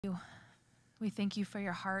you. We thank you for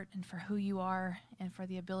your heart and for who you are and for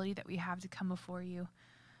the ability that we have to come before you.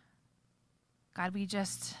 God,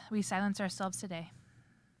 we silence ourselves today.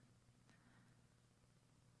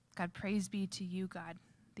 God, praise be to you, God,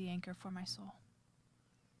 the anchor for my soul.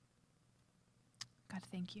 God,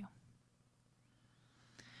 thank you.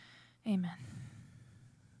 Amen.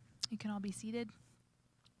 You can all be seated.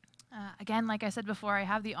 Again, like I said before, I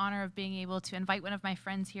have the honor of being able to invite one of my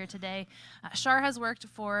friends here today. Shar has worked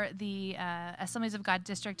for the Assemblies of God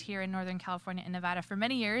district here in Northern California and Nevada for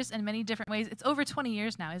many years in many different ways. It's over 20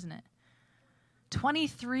 years now, isn't it?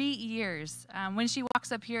 23 years. When she walks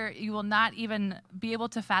up here, you will not even be able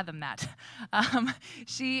to fathom that.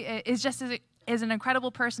 She is just is an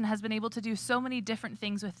incredible person, has been able to do so many different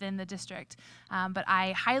things within the district. But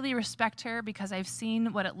I highly respect her because I've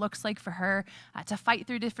seen what it looks like for her to fight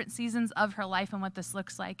through different seasons of her life and what this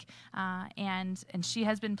looks like. And she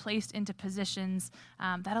has been placed into positions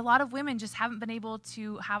that a lot of women just haven't been able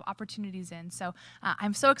to have opportunities in. So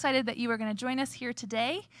I'm so excited that you are going to join us here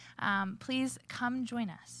today. Please come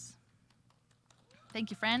join us.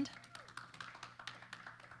 Thank you, friend.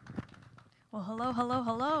 Well, hello, hello,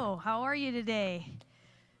 hello. How are you today?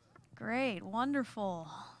 Great, wonderful.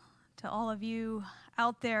 To all of you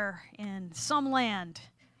out there in some land,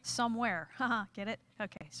 somewhere. Get it?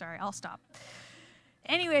 Okay, sorry, I'll stop.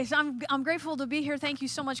 Anyways, I'm grateful to be here. Thank you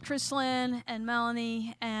so much, Chrislyn and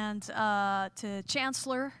Melanie, and to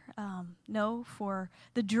Chancellor Noe for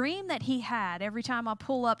the dream that he had. Every time I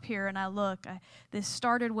pull up here and I look, this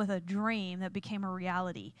started with a dream that became a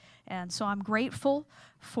reality. And so I'm grateful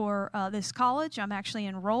for this college. I'm actually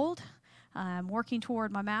enrolled. I'm working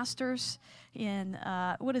toward my master's in,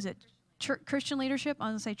 Christian leadership. I'm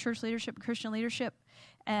going to say church leadership, Christian leadership.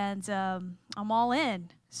 And I'm all in.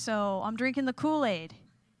 So I'm drinking the Kool-Aid,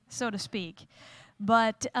 so to speak.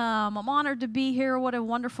 But I'm honored to be here. What a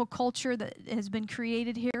wonderful culture that has been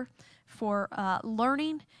created here for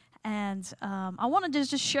learning. And I wanted to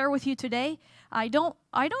just share with you today. I don't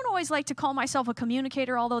always like to call myself a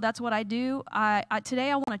communicator, although that's what I do.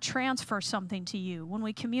 Today I want to transfer something to you. When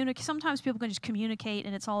we communicate, sometimes people can just communicate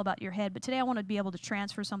and it's all about your head. But today I want to be able to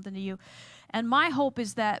transfer something to you. And my hope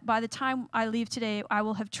is that by the time I leave today, I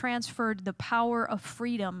will have transferred the power of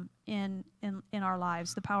freedom in our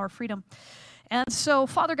lives, the power of freedom. And so,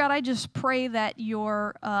 Father God, I just pray that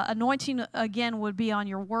your anointing, again, would be on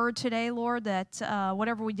your word today, Lord, that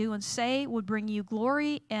whatever we do and say would bring you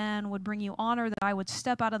glory and would bring you honor, that I would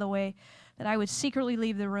step out of the way, that I would secretly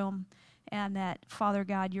leave the room, and that, Father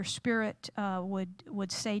God, your Spirit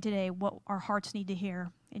would say today what our hearts need to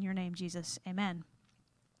hear. In your name, Jesus, amen.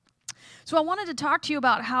 So I wanted to talk to you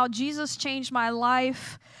about how Jesus changed my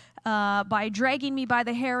life by dragging me by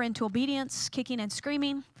the hair into obedience, kicking and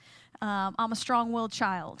screaming. I'm a strong-willed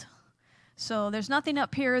child. So there's nothing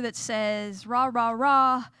up here that says, rah, rah,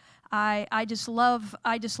 rah. I just love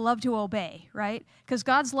to obey, right? Because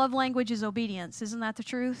God's love language is obedience. Isn't that the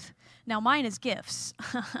truth? Now, mine is gifts.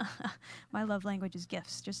 My love language is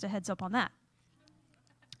gifts. Just a heads up on that.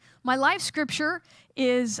 My life scripture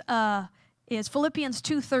is Philippians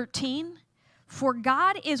 2:13. For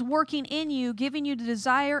God is working in you, giving you the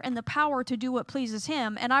desire and the power to do what pleases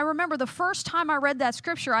Him. And I remember the first time I read that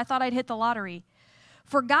scripture, I thought I'd hit the lottery.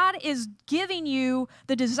 For God is giving you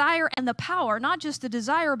the desire and the power, not just the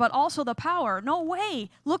desire, but also the power. No way.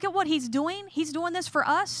 Look at what He's doing. He's doing this for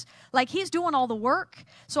us. Like He's doing all the work.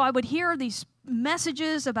 So I would hear these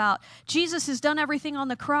messages about Jesus has done everything on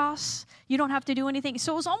the cross. You don't have to do anything.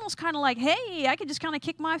 So it was almost kind of like, hey, I could just kind of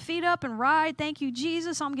kick my feet up and ride. Thank you,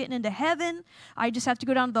 Jesus. I'm getting into heaven. I just have to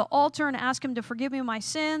go down to the altar and ask Him to forgive me my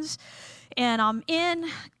sins. And I'm in.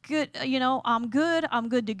 Good, I'm good. I'm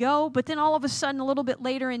good to go. But then all of a sudden, a little bit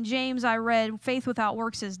later in James, I read, faith without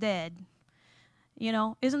works is dead.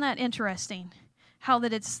 Isn't that interesting? How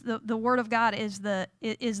that it's the Word of God is the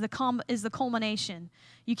culmination.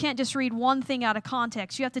 You can't just read one thing out of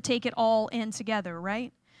context. You have to take it all in together,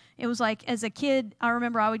 right? It was like, as a kid, I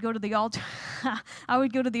remember I would go to the altar. I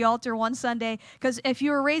would go to the altar one Sunday, because if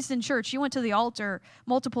you were raised in church, you went to the altar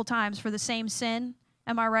multiple times for the same sin.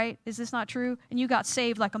 Am I right? Is this not true? And you got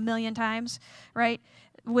saved like 1,000,000 times, right?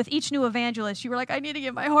 With each new evangelist, you were like, I need to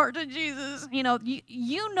give my heart to Jesus.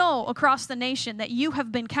 You know across the nation that you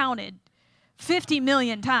have been counted 50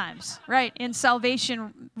 million times, right, in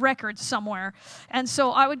salvation records somewhere. And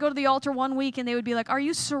so I would go to the altar one week and they would be like, are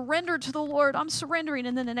you surrendered to the Lord? I'm surrendering.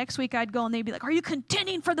 And then the next week I'd go and they'd be like, are you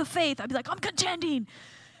contending for the faith? I'd be like, I'm contending.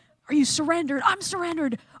 Are you surrendered? I'm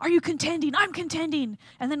surrendered. Are you contending? I'm contending.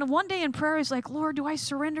 And then one day in prayer, he's like, Lord, do I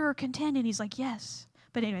surrender or contend? And he's like, yes.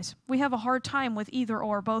 But anyways, we have a hard time with either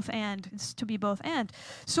or, both and. It's to be both and.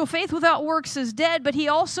 So faith without works is dead, but he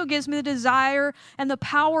also gives me the desire and the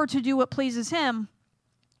power to do what pleases him.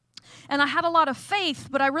 And I had a lot of faith,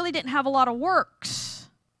 but I really didn't have a lot of works.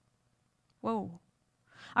 Whoa.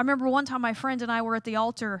 I remember one time my friend and I were at the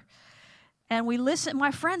altar, and we listened.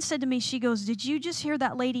 My friend said to me, she goes, "Did you just hear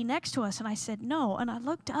that lady next to us?" And I said, "No." And I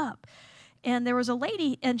looked up, and there was a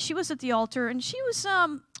lady, and she was at the altar, and she was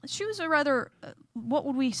a rather, what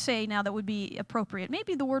would we say now that would be appropriate?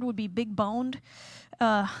 Maybe the word would be big-boned.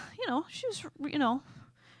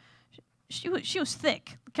 She was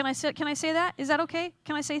thick. Can I say that? Is that okay?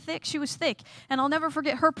 Can I say thick? She was thick. And I'll never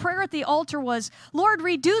forget, her prayer at the altar was, "Lord,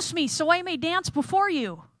 reduce me so I may dance before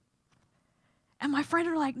you." And my friend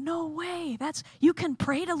were like, "No way. You can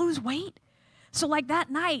pray to lose weight?" So like that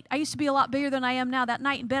night, I used to be a lot bigger than I am now. That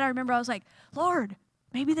night in bed, I remember I was like, "Lord,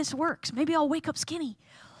 maybe this works. Maybe I'll wake up skinny.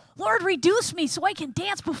 Lord, reduce me so I can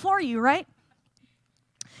dance before you," right?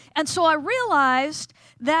 And so I realized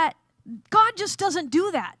that God just doesn't do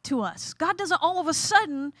that to us. God doesn't all of a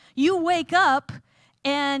sudden, you wake up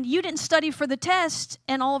and you didn't study for the test,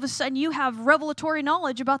 and all of a sudden you have revelatory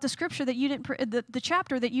knowledge about the scripture that you didn't, the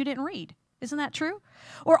chapter that you didn't read. Isn't that true?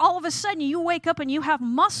 Or all of a sudden you wake up and you have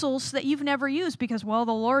muscles that you've never used because, well,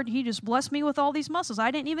 the Lord, he just blessed me with all these muscles. I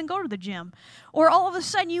didn't even go to the gym. Or all of a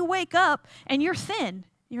sudden you wake up and you're thin.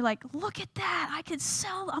 You're like, "Look at that.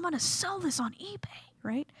 I'm going to sell this on eBay,"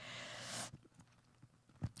 right?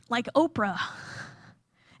 Like Oprah.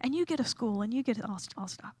 And you get a school and you get, I'll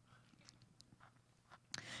stop.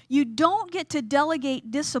 You don't get to delegate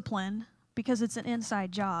discipline because it's an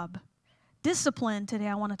inside job. Discipline, today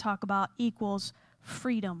I want to talk about, equals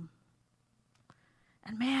freedom.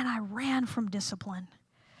 And man, I ran from discipline.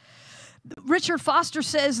 Richard Foster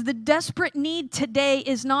says, "The desperate need today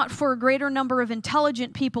is not for a greater number of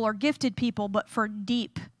intelligent people or gifted people, but for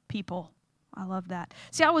deep people." I love that.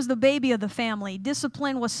 See, I was the baby of the family.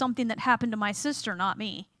 Discipline was something that happened to my sister, not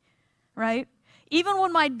me, right? Even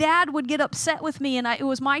when my dad would get upset with me and it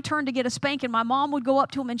was my turn to get a spanking, my mom would go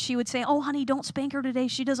up to him and she would say, "Oh, honey, don't spank her today.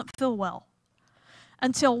 She doesn't feel well."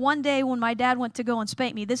 Until one day when my dad went to go and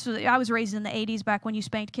spank me. I was raised in the 80s, back when you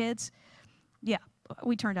spanked kids. Yeah,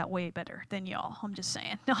 we turned out way better than y'all. I'm just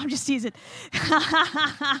saying. No, I'm just teasing.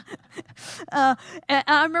 And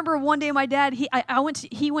I remember one day my dad,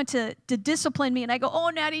 he went to discipline me, and I go, "Oh,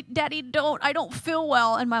 Daddy, I don't feel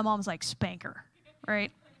well." And my mom's like, "Spank her,"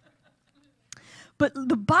 right? But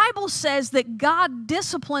the Bible says that God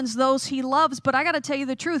disciplines those he loves, but I got to tell you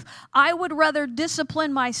the truth. I would rather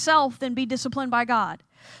discipline myself than be disciplined by God.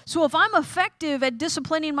 So if I'm effective at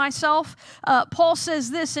disciplining myself, Paul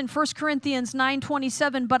says this in 1 Corinthians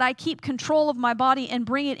 9:27, "But I keep control of my body and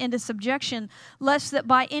bring it into subjection, lest that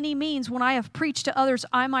by any means, when I have preached to others,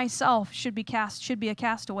 I myself should be a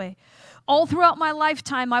castaway." All throughout my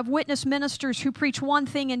lifetime, I've witnessed ministers who preach one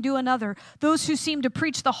thing and do another. Those who seem to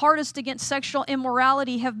preach the hardest against sexual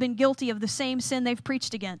immorality have been guilty of the same sin they've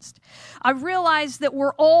preached against. I've realized that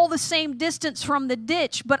we're all the same distance from the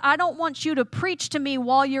ditch, but I don't want you to preach to me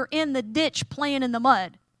while you're in the ditch playing in the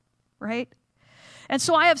mud, right? And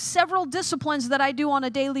so I have several disciplines that I do on a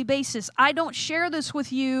daily basis. I don't share this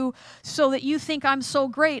with you so that you think I'm so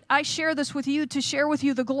great. I share this with you to share with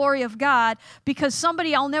you the glory of God, because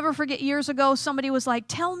I'll never forget, years ago, somebody was like,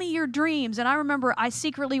 "Tell me your dreams." And I remember I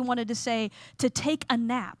secretly wanted to say, "To take a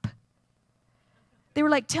nap." They were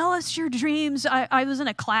like, "Tell us your dreams." I was in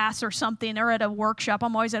a class or something, or at a workshop.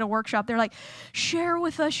 I'm always at a workshop. They're like, "Share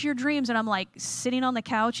with us your dreams." And I'm like sitting on the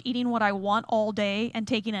couch, eating what I want all day and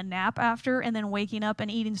taking a nap after, and then waking up and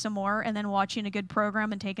eating some more, and then watching a good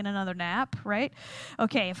program and taking another nap, right?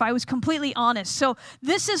 Okay, if I was completely honest. So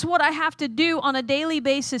this is what I have to do on a daily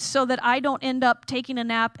basis so that I don't end up taking a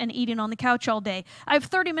nap and eating on the couch all day. I have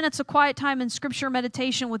 30 minutes of quiet time in scripture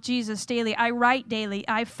meditation with Jesus daily. I write daily.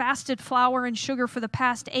 I fasted flour and sugar for the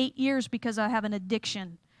past 8 years because I have an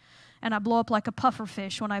addiction, and I blow up like a puffer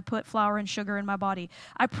fish when I put flour and sugar in my body.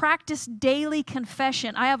 I practice daily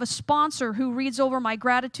confession. I have a sponsor who reads over my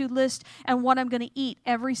gratitude list and what I'm going to eat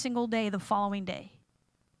every single day the following day.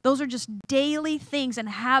 Those are just daily things and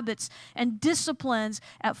habits and disciplines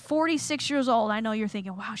at 46 years old. I know you're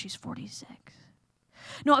thinking, "Wow, she's 46.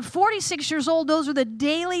 No, at 46 years old, those are the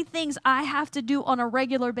daily things I have to do on a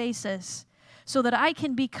regular basis, so that I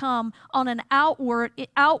can become on an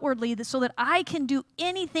outwardly, so that I can do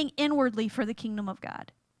anything inwardly for the kingdom of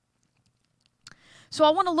God. So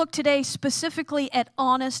I want to look today specifically at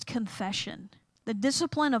honest confession, the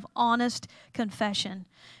discipline of honest confession.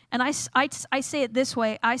 And I say it this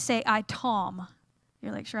way. I say, "I Tom."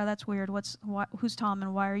 You're like, "Sure, that's weird. Who's Tom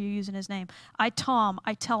and why are you using his name?" I Tom,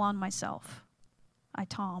 I tell on myself.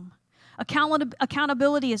 itom.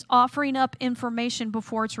 Accountability is offering up information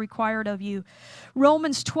before it's required of you.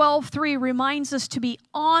 Romans 12:3 reminds us to be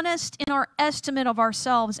honest in our estimate of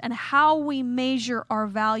ourselves and how we measure our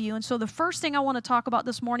value. And so the first thing I want to talk about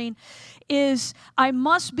this morning is I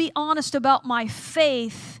must be honest about my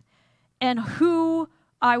faith and who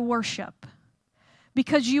I worship.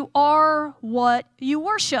 Because you are what you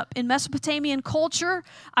worship. In Mesopotamian culture,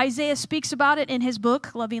 Isaiah speaks about it in his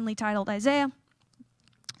book, lovingly titled Isaiah.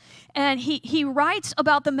 And he writes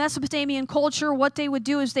about the Mesopotamian culture. What they would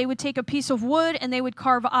do is they would take a piece of wood and they would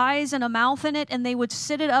carve eyes and a mouth in it, and they would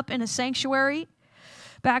sit it up in a sanctuary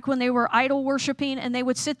back when they were idol worshiping, and they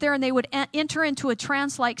would sit there and they would enter into a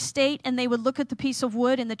trance-like state, and they would look at the piece of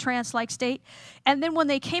wood in the trance-like state. And then when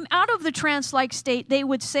they came out of the trance-like state, they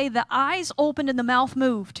would say the eyes opened and the mouth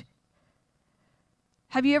moved.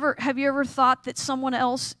 Have you ever thought that someone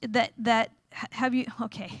else have you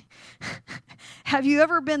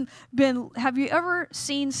ever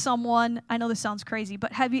seen someone, I know this sounds crazy,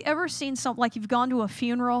 but have you ever seen like you've gone to a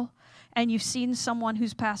funeral and you've seen someone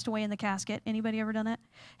who's passed away in the casket? Anybody ever done that?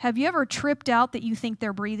 Have you ever tripped out that you think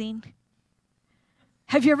they're breathing?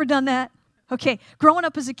 Have you ever done that? Okay, growing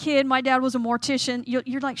up as a kid, my dad was a mortician.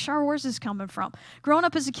 You're like, Shar, where's this coming from? Growing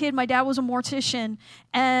up as a kid, my dad was a mortician,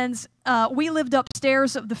 and we lived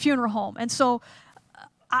upstairs of the funeral home. And so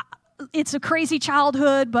it's a crazy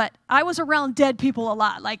childhood, but I was around dead people a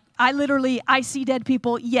lot. Like, I see dead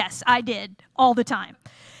people. Yes, I did, all the time.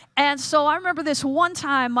 And so I remember this one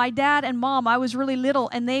time, my dad and mom, I was really little,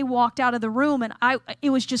 and they walked out of the room, and it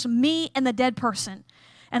was just me and the dead person.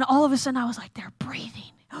 And all of a sudden, I was like, they're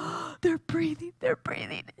breathing. They're breathing. They're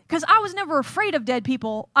breathing. Because I was never afraid of dead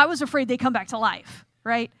people. I was afraid they come back to life,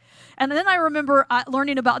 right? And then I remember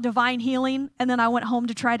learning about divine healing, and then I went home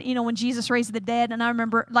to try to, when Jesus raised the dead, and I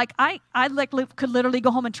remember, like, I could literally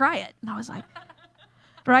go home and try it. And I was like,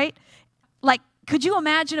 right? Like, could you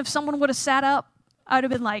imagine if someone would have sat up? I'd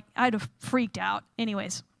have freaked out.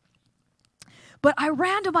 Anyways. But I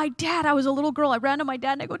ran to my dad. I was a little girl. I ran to my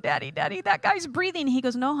dad, and I go, Daddy, that guy's breathing. He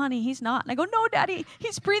goes, no, honey, he's not. And I go, no, Daddy,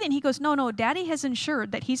 he's breathing. He goes, no, Daddy has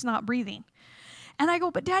ensured that he's not breathing. And I go,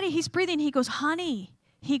 but Daddy, he's breathing. He goes, honey,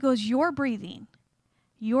 he goes, you're breathing.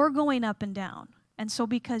 You're going up and down. And so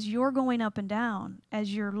because you're going up and down,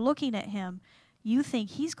 as you're looking at him, you think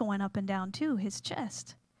he's going up and down too, his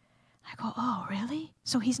chest. I go, oh, really?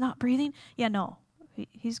 So he's not breathing? Yeah, no,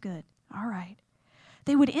 he's good. All right.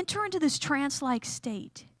 They would enter into this trance-like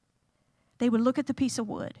state. They would look at the piece of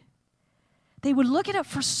wood. They would look at it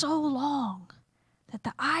for so long that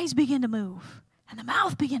the eyes begin to move and the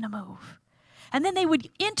mouth begin to move. And then they would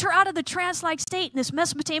enter out of the trance-like state in this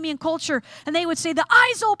Mesopotamian culture, and they would say, the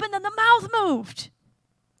eyes opened and the mouth moved.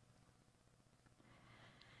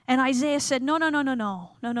 And Isaiah said, no.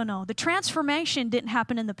 The transformation didn't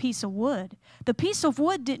happen in the piece of wood. The piece of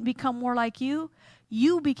wood didn't become more like you.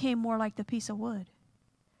 You became more like the piece of wood.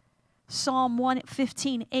 Psalm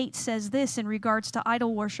 115:8 says this in regards to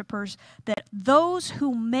idol worshipers, that those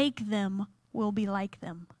who make them will be like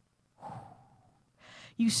them.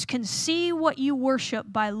 You can see what you worship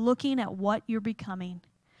by looking at what you're becoming.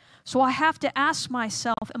 So I have to ask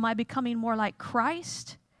myself, am I becoming more like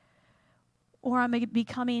Christ? Or am I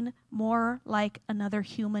becoming more like another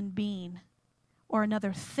human being or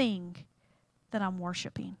another thing that I'm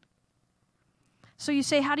worshiping? So you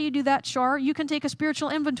say, how do you do that, Shar? You can take a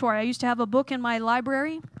spiritual inventory. I used to have a book in my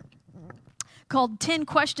library called 10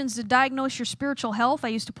 Questions to Diagnose Your Spiritual Health. I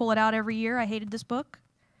used to pull it out every year. I hated this book.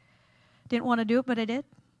 Didn't want to do it, but I did.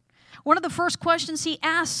 One of the first questions he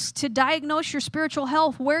asks to diagnose your spiritual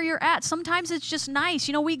health, where you're at. Sometimes it's just nice.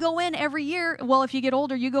 We go in every year. Well, if you get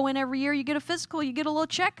older, you go in every year. You get a physical. You get a little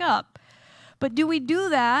checkup. But do we do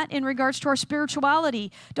that in regards to our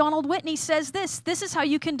spirituality? Donald Whitney says this. This is how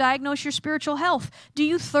you can diagnose your spiritual health. Do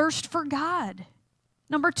you thirst for God?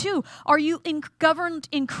 Number 2, are you governed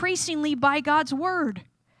increasingly by God's word?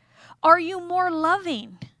 Are you more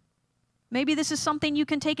loving? Maybe this is something you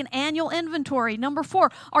can take an annual inventory. Number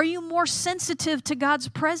 4, are you more sensitive to God's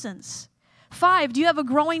presence? 5, do you have a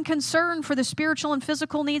growing concern for the spiritual and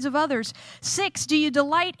physical needs of others? 6, do you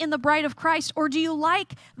delight in the bride of Christ, or do you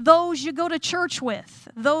like those you go to church with,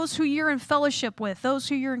 those who you're in fellowship with, those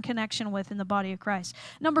who you're in connection with in the body of Christ?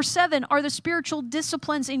 Number 7, are the spiritual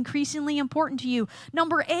disciplines increasingly important to you?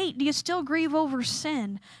 Number 8, do you still grieve over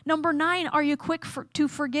sin? Number 9, are you quick to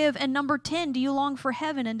forgive? And number 10, do you long for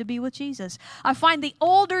heaven and to be with Jesus? I find the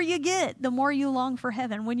older you get, the more you long for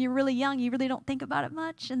heaven. When you're really young, you really don't think about it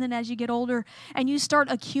much, and then as you get older, and you start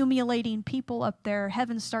accumulating people up there,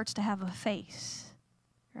 heaven starts to have a face,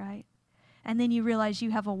 right? And then you realize you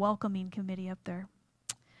have a welcoming committee up there.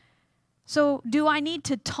 So do I need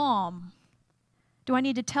to do I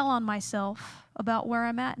need to tell on myself about where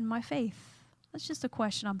I'm at in my faith? That's just a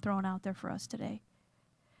question I'm throwing out there for us today.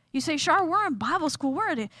 You say, Shar, we're in Bible school. We're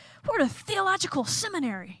at a theological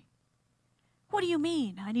seminary. What do you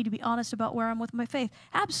mean? I need to be honest about where I'm with my faith.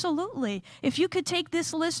 Absolutely. If you could take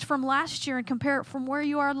this list from last year and compare it from where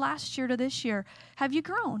you are last year to this year, have you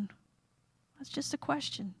grown? That's just a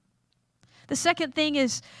question. The second thing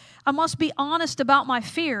is, I must be honest about my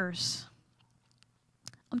fears.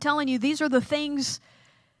 I'm telling you, these are the things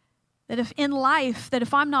that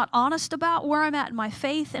if I'm not honest about where I'm at in my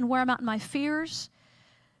faith and where I'm at in my fears,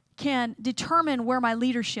 can determine where my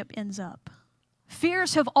leadership ends up.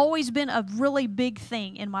 Fears have always been a really big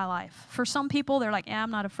thing in my life. For some people, they're like,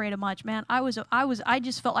 I'm not afraid of much. Man, I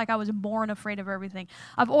just felt like I was born afraid of everything.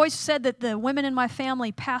 I've always said that the women in my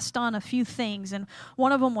family passed on a few things, and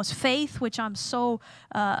one of them was faith, which I'm so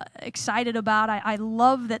excited about. I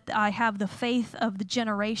love that I have the faith of the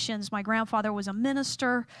generations. My grandfather was a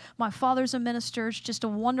minister. My father's a minister. It's just a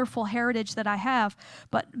wonderful heritage that I have.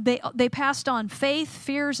 But they passed on faith,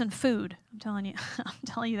 fears, and food. I'm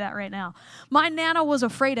telling you that right now. My Nana was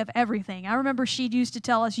afraid of everything. I remember she used to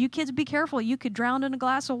tell us, you kids be careful, you could drown in a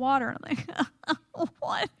glass of water. And I'm like,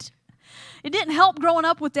 what? It didn't help growing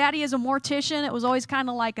up with Daddy as a mortician. It was always kind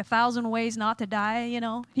of like 1,000 ways not to die, you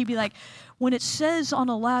know. He'd be like, when it says on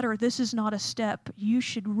a ladder, this is not a step, you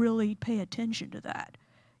should really pay attention to that.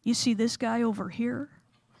 You see this guy over here?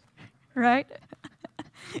 Right?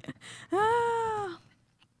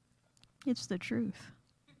 It's the truth.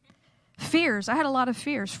 Fears. I had a lot of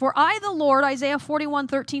fears. For I, the Lord, Isaiah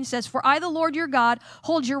 41:13 says, for I, the Lord your God,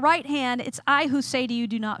 hold your right hand. It's I who say to you,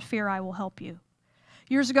 do not fear, I will help you.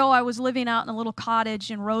 Years ago, I was living out in a little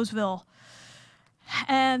cottage in Roseville.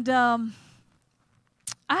 And I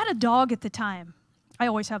had a dog at the time. I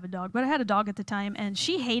always have a dog, but I had a dog at the time, and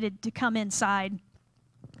she hated to come inside.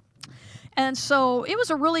 And so it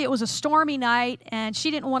was a stormy night, and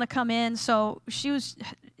she didn't want to come in, so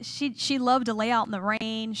she loved to lay out in the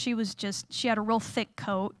rain. She had a real thick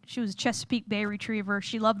coat. She was a Chesapeake Bay Retriever.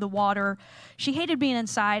 She loved the water. She hated being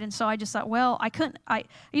inside, and so I just thought, well, I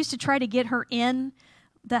used to try to get her in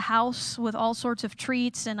the house with all sorts of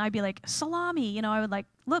treats, and I'd be like, salami, you know, I would like,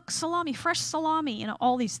 look, salami, fresh salami, you know,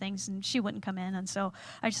 all these things, and she wouldn't come in. And so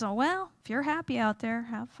I just thought, well, if you're happy out there,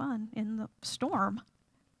 have fun in the storm.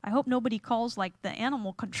 I hope nobody calls like the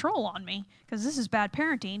animal control on me, because this is bad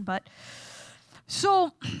parenting. But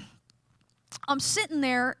so I'm sitting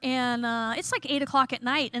there, and it's like 8 o'clock at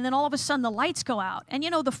night, and then all of a sudden the lights go out. And, you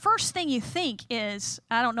know, the first thing you think is,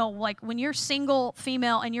 I don't know, like when you're single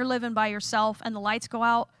female and you're living by yourself and the lights go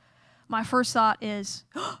out, my first thought is,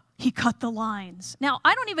 oh, he cut the lines. Now,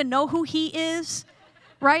 I don't even know who he is,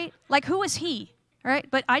 right? Like, who is he? Right?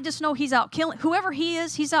 But I just know he's out killing, whoever he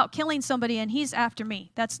is, he's out killing somebody, and he's after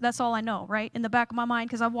me. That's all I know, right? In the back of my mind,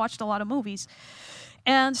 because I've watched a lot of movies.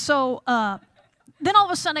 And so then all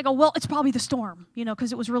of a sudden I go, well, it's probably the storm, you know,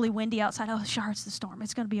 because it was really windy outside. Oh, sure, it's the storm.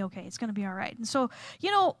 It's going to be okay. It's going to be all right. And so,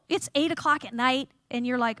 you know, it's 8 o'clock at night, and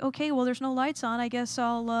you're like, okay, well, there's no lights on. I guess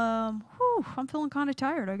I'm feeling kind of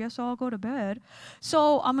tired. I guess I'll go to bed.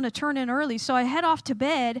 So I'm going to turn in early. So I head off to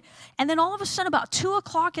bed, and then all of a sudden about 2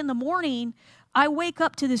 o'clock in the morning, I wake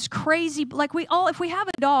up to this crazy, like if we have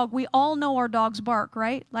a dog, we all know our dog's bark,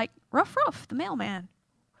 right? Like, ruff, ruff, the mailman.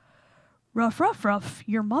 Ruff, ruff, ruff,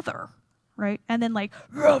 your mother, right? And then like,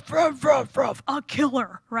 ruff, ruff, ruff, ruff, a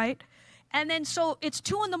killer, right? And then so it's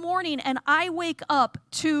 2 in the morning, and I wake up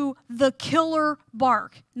to the killer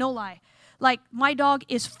bark. No lie. Like, my dog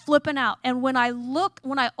is flipping out. And when I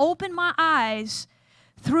open my eyes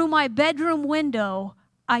through my bedroom window,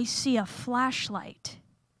 I see a flashlight.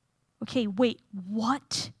 Okay, wait,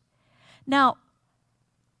 what? Now,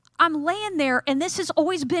 I'm laying there, and this has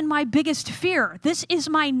always been my biggest fear. This is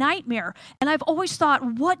my nightmare. And I've always thought,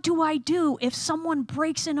 what do I do if someone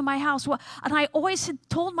breaks into my house? And I always had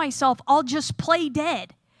told myself, I'll just play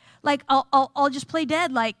dead. Like, I'll just play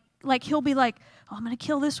dead. Like he'll be like, oh, I'm going to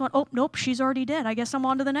kill this one. Oh, nope, she's already dead. I guess I'm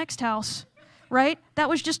on to the next house, right? That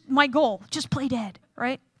was just my goal, just play dead,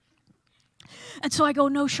 right? And so I go,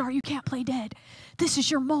 no, Shar, you can't play dead. This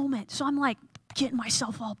is your moment. So I'm like getting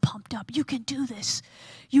myself all pumped up. You can do this.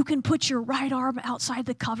 You can put your right arm outside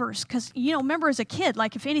the covers. Because, you know, remember as a kid,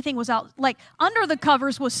 like if anything was out, like under the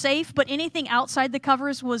covers was safe, but anything outside the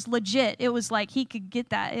covers was legit. It was like he could get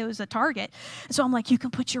that. It was a target. And so I'm like, you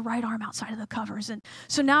can put your right arm outside of the covers. And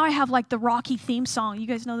so now I have like the Rocky theme song. You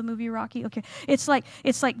guys know the movie Rocky? Okay. It's like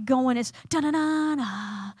going, it's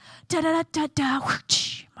da-da-da-da, da-da-da-da-da,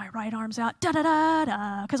 my right arm's out,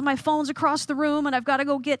 da-da-da-da, because my phone's across the room, and I've got to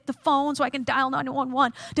go get the phone so I can dial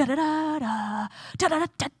 911, da-da-da-da,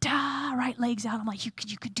 da-da-da-da-da, right leg's out. I'm like, you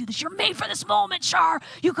could do this. You're made for this moment, Char.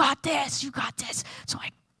 You got this. You got this. So I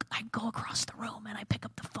go across the room, and I pick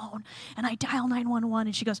up the phone, and I dial 911,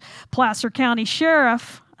 and she goes, Placer County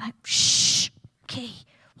Sheriff. Shh, okay.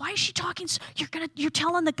 Why is she talking? You're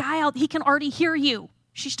telling the guy out, he can already hear you.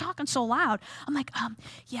 She's talking so loud. I'm like,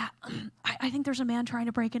 I think there's a man trying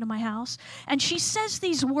to break into my house. And she says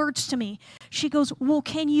these words to me. She goes, well,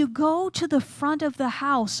 can you go to the front of the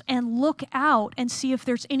house and look out and see if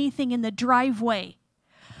there's anything in the driveway?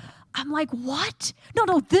 I'm like, what?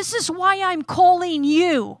 No, this is why I'm calling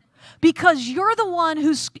you. Because you're the one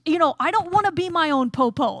who's, I don't want to be my own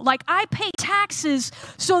popo. Like, I pay taxes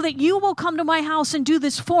so that you will come to my house and do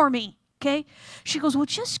this for me. Okay? She goes, well,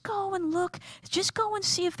 just go and look. Just go and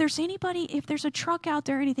see if there's anybody, if there's a truck out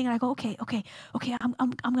there or anything. And I go, okay,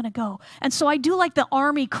 I'm going to go. And so I do like the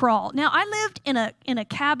army crawl. Now, I lived in a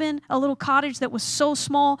cabin, a little cottage that was so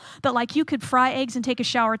small that like you could fry eggs and take a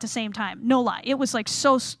shower at the same time. No lie. It was like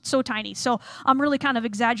so tiny. So I'm really kind of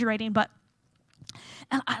exaggerating, but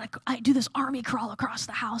and I do this army crawl across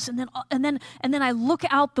the house, and then I look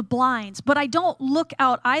out the blinds, but I don't look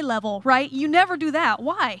out eye level, right? You never do that.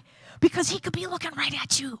 Why? Because he could be looking right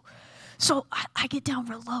at you. So I get down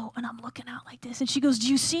real low, and I'm looking out like this, and she goes, do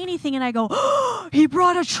you see anything? And I go, oh, he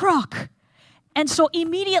brought a truck. And so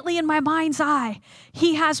immediately in my mind's eye,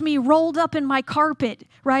 he has me rolled up in my carpet,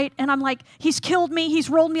 right? And I'm like, he's killed me. He's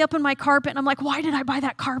rolled me up in my carpet. And I'm like, why did I buy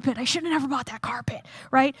that carpet? I should have never bought that carpet,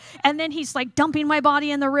 right? And then he's like dumping my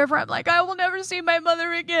body in the river. I'm like, I will never see my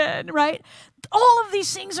mother again, right? All of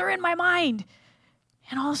these things are in my mind.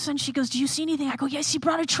 And all of a sudden she goes, do you see anything? I go, yes, he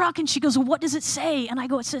brought a truck. And she goes, well, what does it say? And I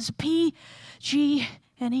go, it says P-G-N-E.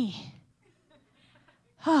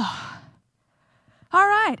 Oh. All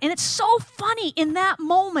right, and it's so funny in that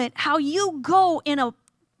moment how you go in a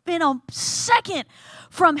second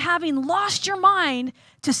from having lost your mind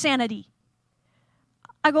to sanity.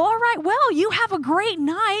 I go, all right, well, you have a great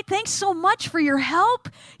night. Thanks so much for your help.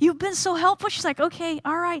 You've been so helpful. She's like, okay,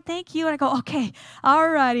 all right, thank you. And I go, okay, all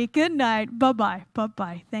righty, good night. Bye-bye,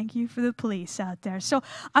 bye-bye. Thank you for the police out there. So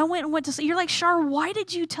I went to sleep. You're like, Char, why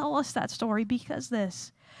did you tell us that story? Because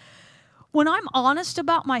this. When I'm honest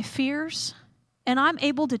about my fears, and I'm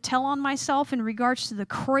able to tell on myself in regards to the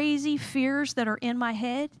crazy fears that are in my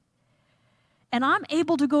head, and I'm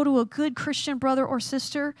able to go to a good Christian brother or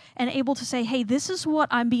sister and able to say, hey, this is what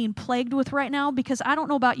I'm being plagued with right now, because I don't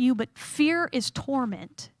know about you, but fear is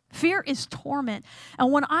torment. Fear is torment.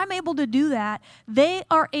 And when I'm able to do that, they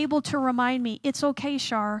are able to remind me, it's okay,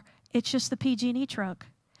 Char, it's just the PG&E truck.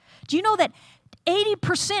 Do you know that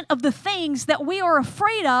 80% of the things that we are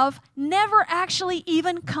afraid of never actually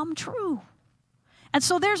even come true? And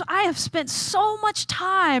so I have spent so much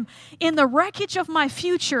time in the wreckage of my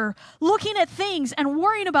future looking at things and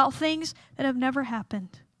worrying about things that have never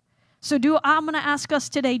happened. So I'm going to ask us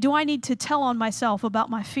today, do I need to tell on myself about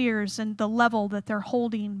my fears and the level that they're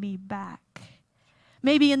holding me back?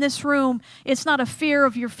 Maybe in this room, it's not a fear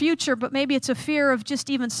of your future, but maybe it's a fear of just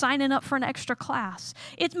even signing up for an extra class.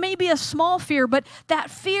 It may be a small fear, but that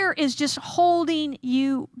fear is just holding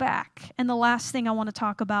you back. And the last thing I want to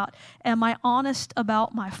talk about, am I honest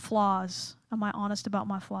about my flaws? Am I honest about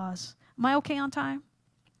my flaws? Am I okay on time?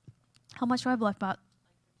 How much do I have left? About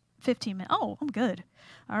 15 minutes. Oh, I'm good.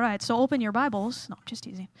 All right, so open your Bibles. No, I'm just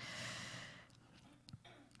teasing.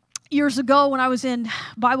 Years ago, when I was in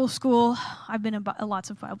Bible school, I've been in lots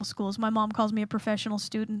of Bible schools. My mom calls me a professional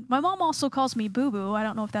student. My mom also calls me boo-boo. I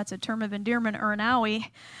don't know if that's a term of endearment or an owie,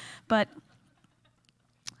 but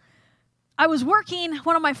I was working.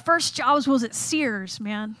 One of my first jobs was at Sears,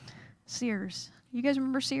 man. Sears. You guys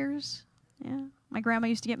remember Sears? Yeah. My grandma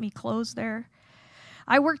used to get me clothes there.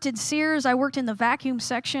 I worked at Sears. I worked in the vacuum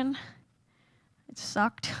section. It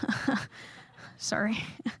sucked. Sorry.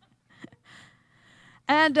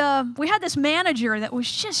 And we had this manager that was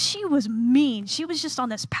she was mean. She was just on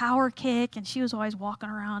this power kick, and she was always walking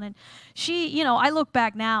around. And she, I look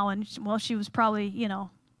back now, and, well, she was probably,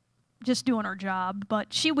 just doing her job.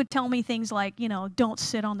 But she would tell me things like, don't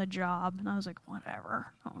sit on the job. And I was like, whatever.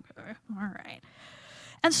 Okay, all right.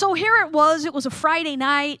 And so here it was a Friday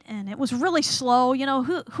night, and it was really slow.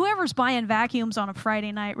 Whoever's buying vacuums on a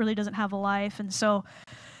Friday night really doesn't have a life. And so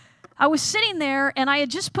I was sitting there, and I had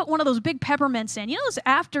just put one of those big peppermints in. You know those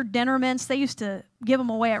after-dinner mints? They used to give them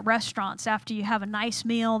away at restaurants after you have a nice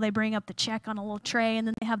meal. They bring up the check on a little tray, and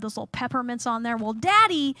then they have those little peppermints on there. Well,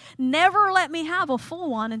 Daddy never let me have a full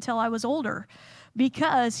one until I was older,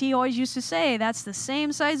 because he always used to say, that's the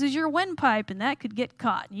same size as your windpipe, and that could get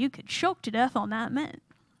caught, and you could choke to death on that mint.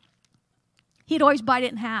 he'd always bite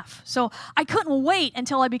it in half. So I couldn't wait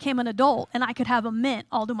until I became an adult and I could have a mint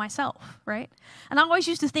all to myself, right? And I always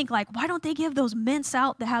used to think, like, why don't they give those mints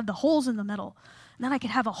out that have the holes in the middle? And then I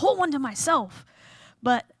could have a whole one to myself.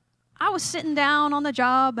 But I was sitting down on the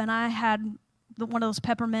job, and I had one of those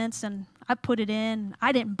peppermints, and I put it in.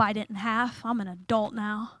 I didn't bite it in half. I'm an adult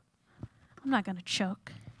now. I'm not going to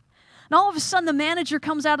choke. And all of a sudden, the manager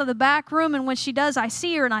comes out of the back room, and when she does, I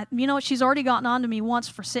see her, and you know what? She's already gotten on to me once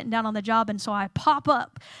for sitting down on the job, and so I pop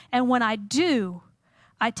up. And when I do,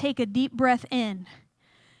 I take a deep breath in,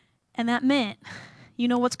 and that mint, you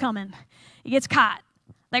know what's coming. It gets caught,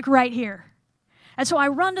 like right here. And so I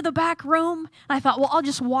run to the back room, and I thought, well, I'll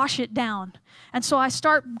just wash it down. And so I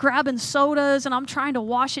start grabbing sodas, and I'm trying to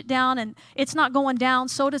wash it down, and it's not going down.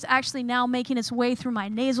 Soda's actually now making its way through my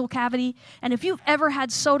nasal cavity. And if you've ever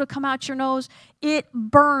had soda come out your nose, it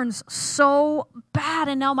burns so bad,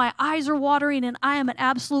 and now my eyes are watering, and I am an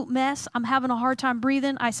absolute mess. I'm having a hard time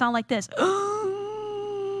breathing. I sound like this,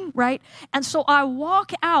 right? And so I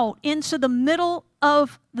walk out into the middle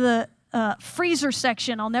of the freezer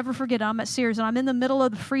section. I'll never forget it. I'm at Sears, and I'm in the middle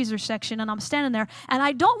of the freezer section, and I'm standing there, and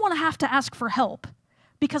I don't want to have to ask for help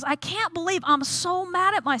because I can't believe I'm so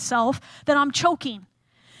mad at myself that I'm choking.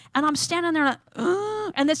 And I'm standing there,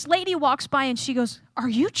 and this lady walks by, and she goes, "Are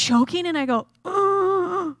you choking?" And I go,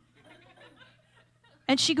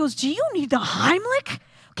 and she goes, "Do you need the Heimlich?"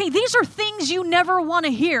 Okay, these are things you never want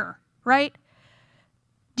to hear, right?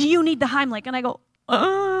 Do you need the Heimlich? And I go,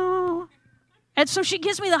 And so she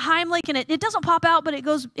gives me the Heimlich, and it doesn't pop out, but it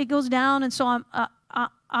goes down, and so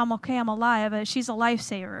I'm okay, I'm alive. She's a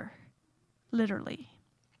lifesaver, literally.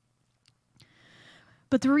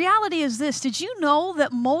 But the reality is this: did you know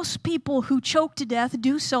that most people who choke to death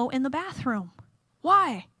do so in the bathroom?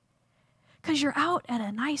 Why? Because you're out at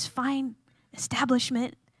a nice, fine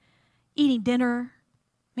establishment, eating dinner.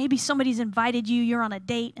 Maybe somebody's invited you, you're on a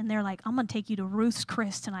date, and they're like, "I'm going to take you to Ruth's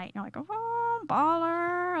Chris tonight." And you're like, "Oh,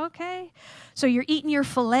 baller, okay." So you're eating your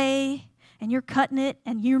filet, and you're cutting it,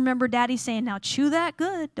 and you remember Daddy saying, "Now chew that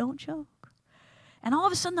good, don't choke." And all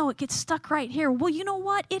of a sudden, though, it gets stuck right here. Well, you know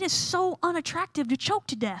what? It is so unattractive to choke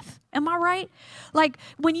to death. Am I right? Like,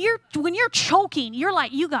 when you're choking, you're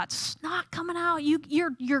like, you got snot coming out.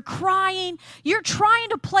 You're crying. You're trying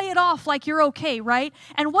to play it off like you're okay, right?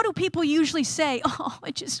 And what do people usually say? "Oh,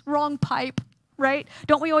 it's just wrong pipe," right?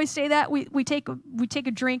 Don't we always say that? We take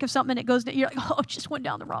a drink of something, and it goes down. You're like, "Oh, it just went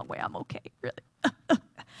down the wrong way. I'm okay, really."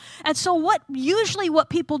 And so what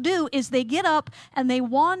people do is they get up and they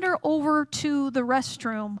wander over to the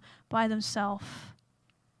restroom by themselves.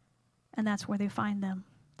 And that's where they find them.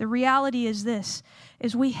 The reality is this,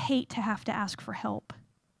 is we hate to have to ask for help.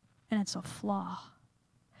 And it's a flaw.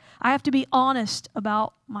 I have to be honest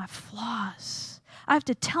about my flaws. I have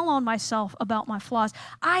to tell on myself about my flaws.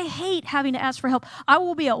 I hate having to ask for help. I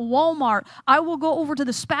will be at Walmart. I will go over to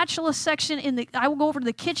the spatula section I will go over to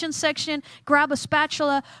the kitchen section, grab a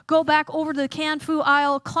spatula, go back over to the canned food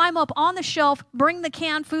aisle, climb up on the shelf, bring the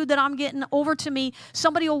canned food that I'm getting over to me.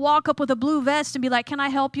 Somebody will walk up with a blue vest and be like, "Can I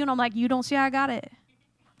help you?" And I'm like, "You don't see I got it.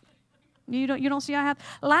 You don't see I have."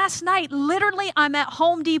 Last night, literally, I'm at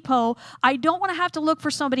Home Depot. I don't want to have to look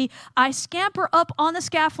for somebody. I scamper up on the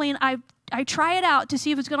scaffolding. I try it out to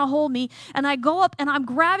see if it's going to hold me, and I go up, and I'm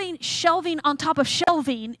grabbing shelving on top of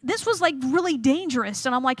shelving. This was, like, really dangerous,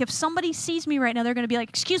 and I'm like, if somebody sees me right now, they're going to be like,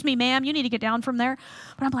 "Excuse me, ma'am, you need to get down from there."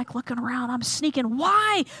 But I'm, like, looking around. I'm sneaking.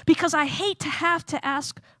 Why? Because I hate to have to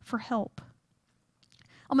ask for help.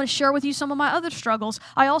 I'm going to share with you some of my other struggles.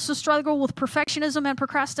 I also struggle with perfectionism and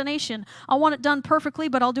procrastination. I want it done perfectly,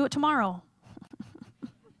 but I'll do it tomorrow.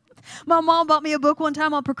 My mom bought me a book one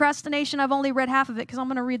time on procrastination. I've only read half of it because I'm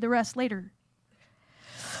going to read the rest later.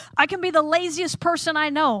 I can be the laziest person I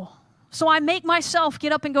know. So I make myself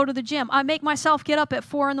get up and go to the gym. I make myself get up at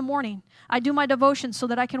 4 in the morning. I do my devotions so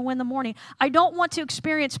that I can win the morning. I don't want to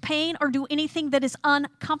experience pain or do anything that is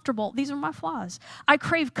uncomfortable. These are my flaws. I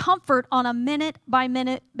crave comfort on a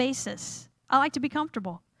minute-by-minute basis. I like to be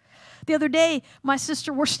comfortable. The other day, my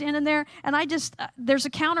sister, we're standing there, and there's a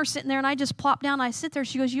counter sitting there, and I just plop down. I sit there.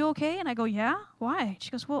 She goes, "You okay?" And I go, "Yeah, why?" She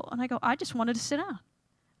goes, "Well," and I go, "I just wanted to sit down.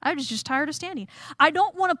 I was just tired of standing." I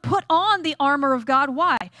don't want to put on the armor of God.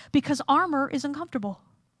 Why? Because armor is uncomfortable.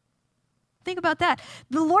 Think about that.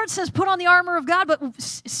 The Lord says put on the armor of God, but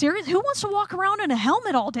seriously, who wants to walk around in a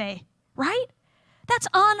helmet all day, right? That's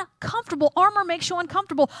uncomfortable. Armor makes you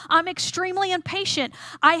uncomfortable. I'm extremely impatient.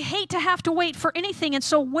 I hate to have to wait for anything, and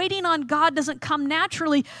so waiting on God doesn't come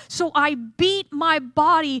naturally, so I beat my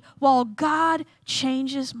body while God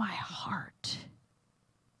changes my heart.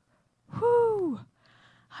 Whew.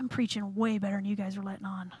 I'm preaching way better than you guys are letting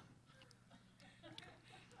on.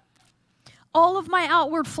 All of my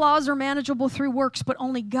outward flaws are manageable through works, but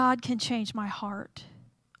only God can change my heart.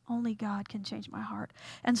 Only God can change my heart.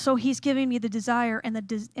 And so he's giving me the desire and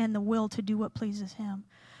the will to do what pleases him.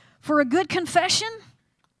 For a good confession,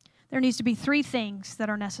 there needs to be three things that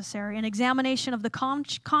are necessary: an examination of the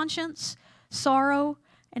conscience, sorrow,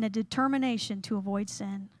 and a determination to avoid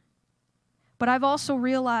sin. But I've also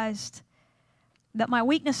realized that my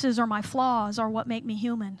weaknesses or my flaws are what make me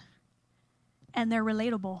human, and they're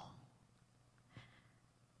relatable.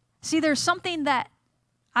 See, there's something that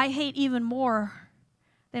I hate even more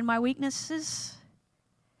than my weaknesses.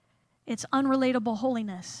 It's unrelatable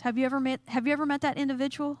holiness. Have you ever met that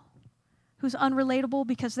individual who's unrelatable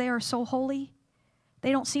because they are so holy?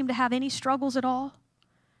 They don't seem to have any struggles at all.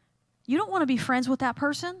 You don't want to be friends with that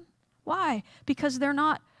person. Why? Because they're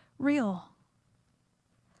not real.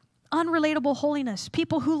 Unrelatable holiness.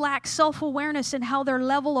 People who lack self-awareness in how their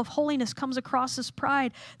level of holiness comes across as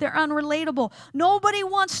pride. They're unrelatable. Nobody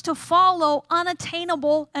wants to follow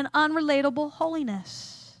unattainable and unrelatable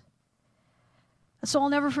holiness. So I'll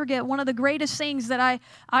never forget one of the greatest things that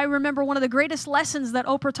I remember, one of the greatest lessons that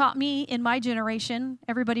Oprah taught me in my generation.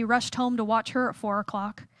 Everybody rushed home to watch her at 4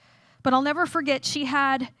 o'clock. But I'll never forget, she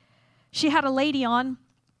had a lady on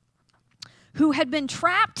who had been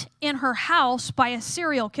trapped in her house by a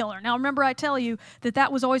serial killer. Now, remember, I tell you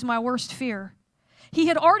that was always my worst fear. He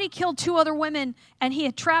had already killed 2 other women, and he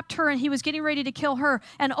had trapped her, and he was getting ready to kill her.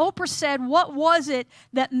 And Oprah said, "What was it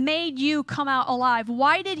that made you come out alive?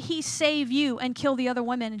 Why did he save you and kill the other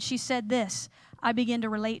women?" And she said this: "I began to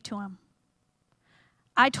relate to him.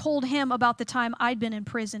 I told him about the time I'd been in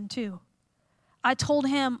prison too. I told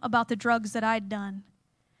him about the drugs that I'd done.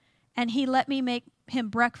 And he let me make him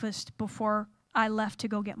breakfast before I left to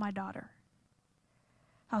go get my daughter."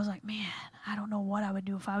 I was like, man, I don't know what I would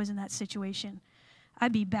do if I was in that situation.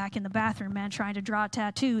 I'd be back in the bathroom, man, trying to draw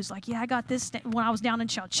tattoos. Like, yeah, I got this when I was down in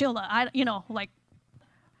Chowchilla.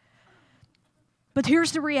 But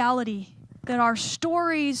here's the reality, that our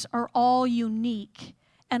stories are all unique,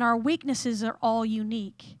 and our weaknesses are all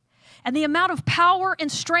unique. And the amount of power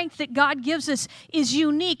and strength that God gives us is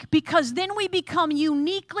unique, because then we become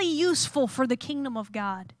uniquely useful for the kingdom of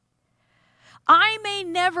God. I may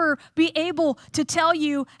never be able to tell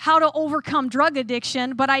you how to overcome drug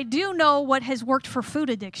addiction, but I do know what has worked for food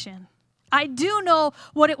addiction. I do know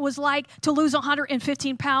what it was like to lose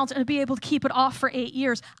 115 pounds and be able to keep it off for 8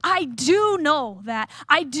 years. I do know that.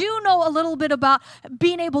 I do know a little bit about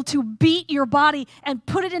being able to beat your body and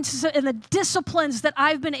put it in the disciplines that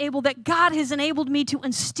that God has enabled me to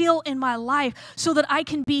instill in my life so that I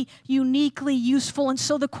can be uniquely useful. And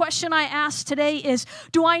so the question I ask today is,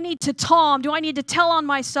 do I need to tell on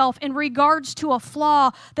myself in regards to a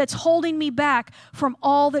flaw that's holding me back from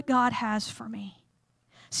all that God has for me?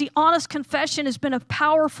 See, honest confession has been a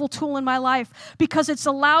powerful tool in my life because it's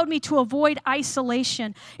allowed me to avoid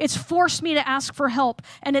isolation. It's forced me to ask for help,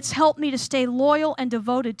 and it's helped me to stay loyal and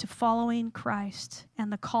devoted to following Christ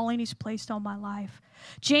and the calling He's placed on my life.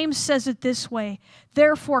 James says it this way: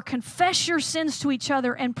 "Therefore, confess your sins to each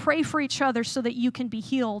other and pray for each other so that you can be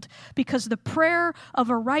healed, because the prayer of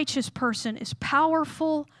a righteous person is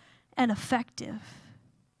powerful and effective."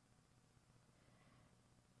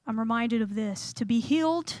 I'm reminded of this: to be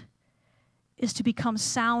healed is to become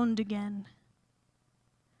sound again.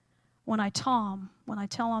 When I tell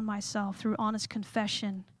on myself through honest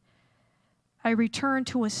confession, I return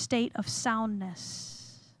to a state of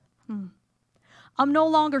soundness. I'm no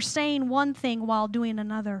longer saying one thing while doing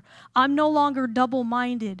another. I'm no longer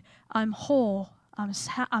double-minded. I'm whole. I'm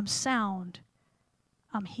sound.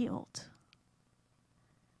 I'm healed.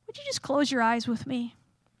 Would you just close your eyes with me?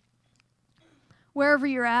 Wherever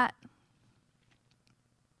you're at.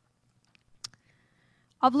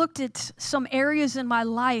 I've looked at some areas in my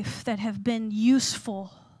life that have been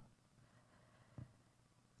useful,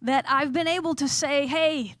 that I've been able to say,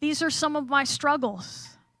 hey, these are some of my struggles.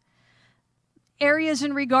 Areas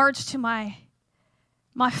in regards to my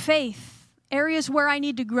faith, areas where I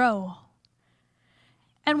need to grow.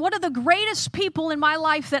 And one of the greatest people in my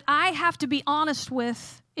life that I have to be honest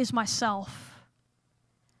with is myself.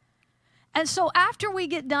 And so after we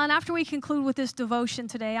conclude with this devotion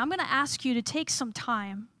today, I'm going to ask you to take some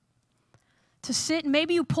time to sit, and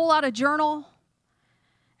maybe you pull out a journal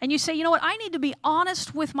and you say, you know what, I need to be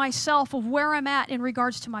honest with myself of where I'm at in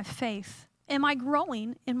regards to my faith. Am I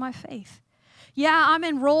growing in my faith? Yeah, I'm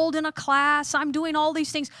enrolled in a class, I'm doing all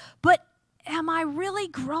these things, but am I really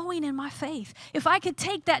growing in my faith? If I could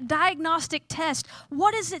take that diagnostic test,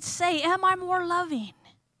 what does it say? Am I more loving?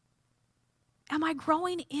 Am I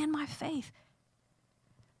growing in my faith?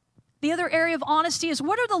 The other area of honesty is,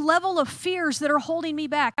 what are the level of fears that are holding me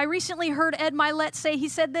back? I recently heard Ed Milet say, he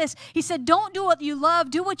said this, he said, don't do what you love,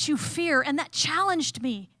 do what you fear. And that challenged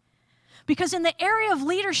me. Because in the area of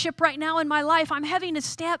leadership right now in my life, I'm having to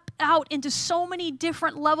step out into so many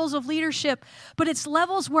different levels of leadership, but it's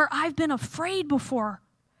levels where I've been afraid before.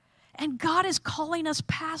 And God is calling us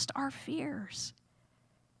past our fears.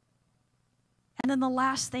 And then the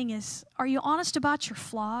last thing is, are you honest about your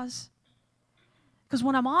flaws? Because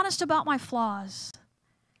when I'm honest about my flaws,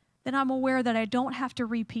 then I'm aware that I don't have to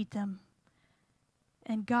repeat them.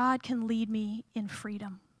 And God can lead me in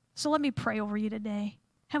freedom. So let me pray over you today.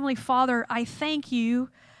 Heavenly Father, I thank you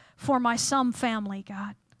for my Sum family,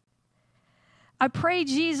 God. I pray,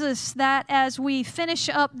 Jesus, that as we finish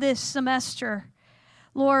up this semester,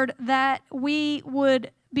 Lord, that we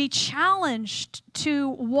would be challenged to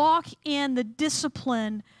walk in the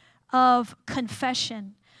discipline of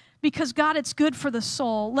confession. Because, God, it's good for the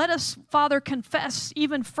soul. Let us, Father, confess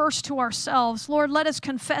even first to ourselves. Lord, let us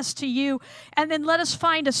confess to you, and then let us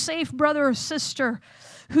find a safe brother or sister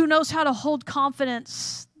who knows how to hold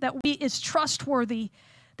confidence, that is trustworthy,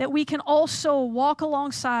 that we can also walk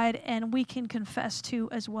alongside and we can confess to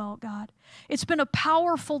as well, God. It's been a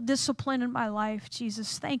powerful discipline in my life,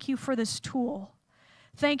 Jesus. Thank you for this tool.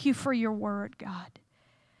 Thank you for your word, God.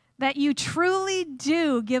 That you truly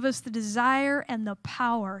do give us the desire and the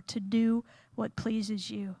power to do what pleases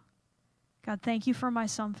you. God, thank you for my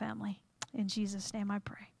Sum family. In Jesus' name I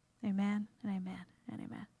pray. Amen and amen and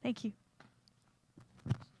amen. Thank you.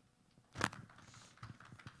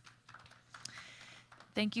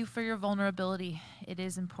 Thank you for your vulnerability. It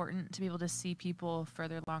is important to be able to see people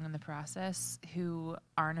further along in the process who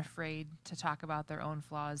aren't afraid to talk about their own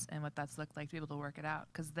flaws and what that's looked like, to be able to work it out,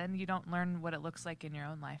 because then you don't learn what it looks like in your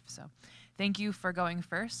own life. So thank you for going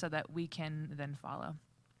first so that we can then follow.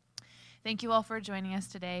 Thank you all for joining us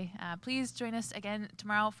today. Please join us again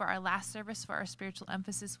tomorrow for our last service for our Spiritual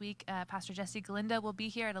Emphasis Week. Pastor Jesse Galinda will be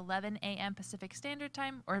here at 11 a.m. Pacific Standard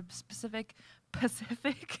Time, or Pacific,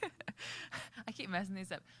 I keep messing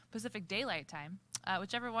these up, Pacific Daylight Time,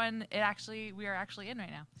 whichever one we are actually in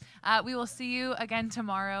right now. We will see you again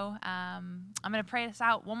tomorrow. I'm going to pray us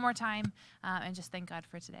out one more time and just thank God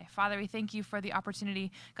for today. Father, we thank you for the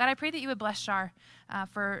opportunity. God, I pray that you would bless Shar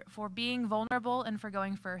for being vulnerable and for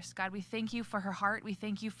going first. God, we thank you for her heart. We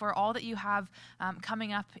thank you for all that you have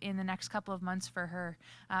coming up in the next couple of months for her.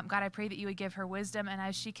 God, I pray that you would give her wisdom, and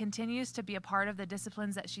as she continues to be a part of the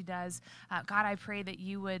disciplines that she does, God, I pray that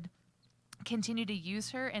you would continue to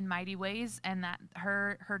use her in mighty ways, and that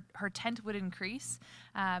her tent would increase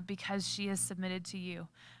because she is submitted to you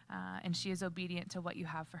and she is obedient to what you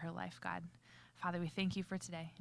have for her life, God. Father, we thank you for today.